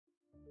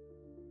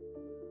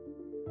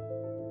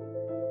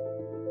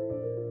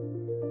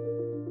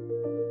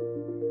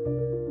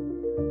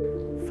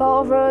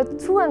For over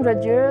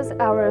 200 years,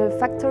 our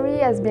factory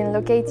has been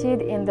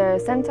located in the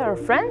center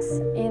of France,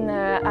 in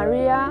an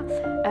area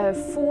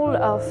full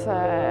of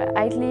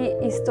highly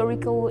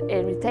historical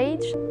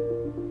heritage.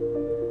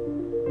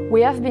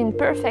 We have been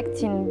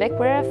perfect in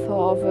bakeware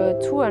for over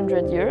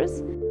 200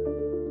 years.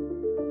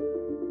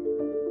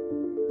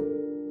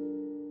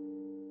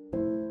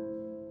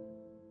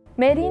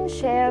 Made in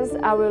shares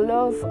our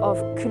love of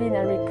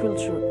culinary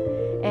culture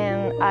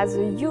and has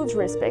a huge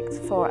respect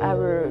for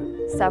our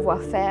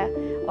savoir-faire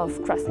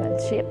of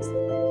craftsmanship.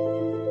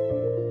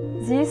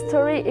 The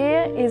history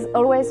here is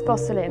always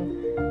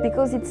porcelain,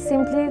 because it's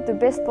simply the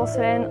best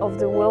porcelain of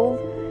the world.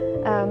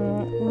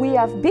 We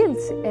have built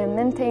and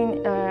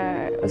maintained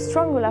a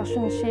strong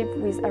relationship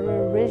with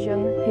our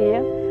region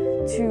here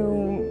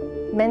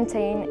to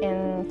maintain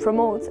and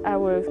promote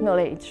our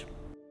knowledge.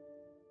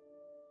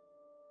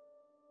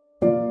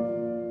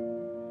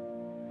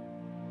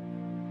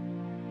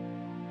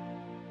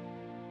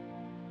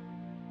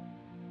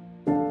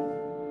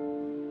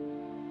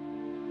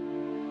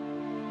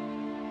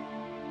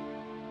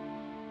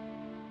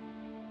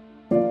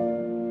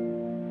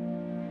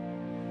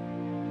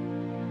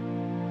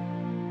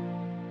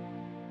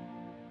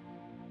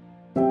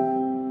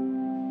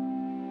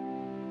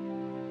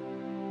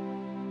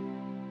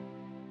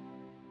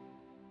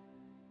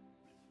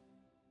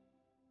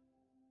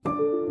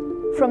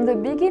 From the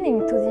beginning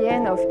to the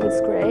end of its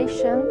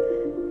creation,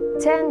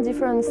 10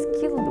 different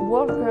skilled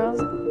workers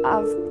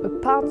have a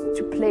part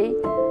to play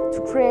to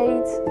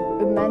create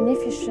a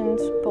magnificent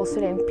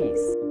porcelain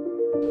piece.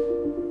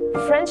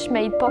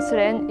 French-made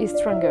porcelain is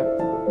stronger,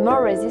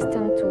 more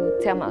resistant to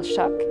thermal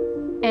shock,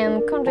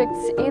 and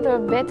conducts either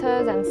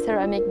better than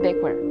ceramic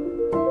bakeware.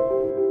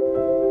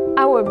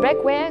 Our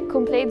bakeware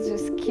completes the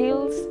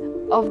skills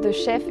of the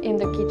chef in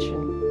the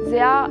kitchen. They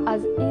are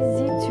as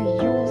easy to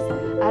use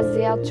as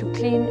they are to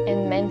clean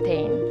and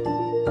maintain.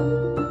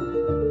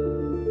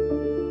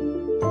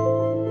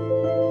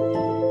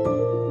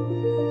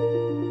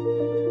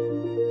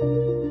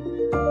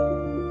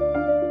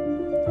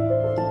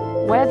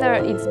 Whether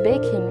it's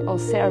baking or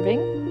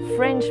serving,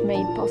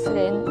 French-made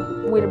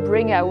porcelain will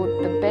bring out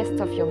the best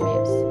of your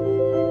meals.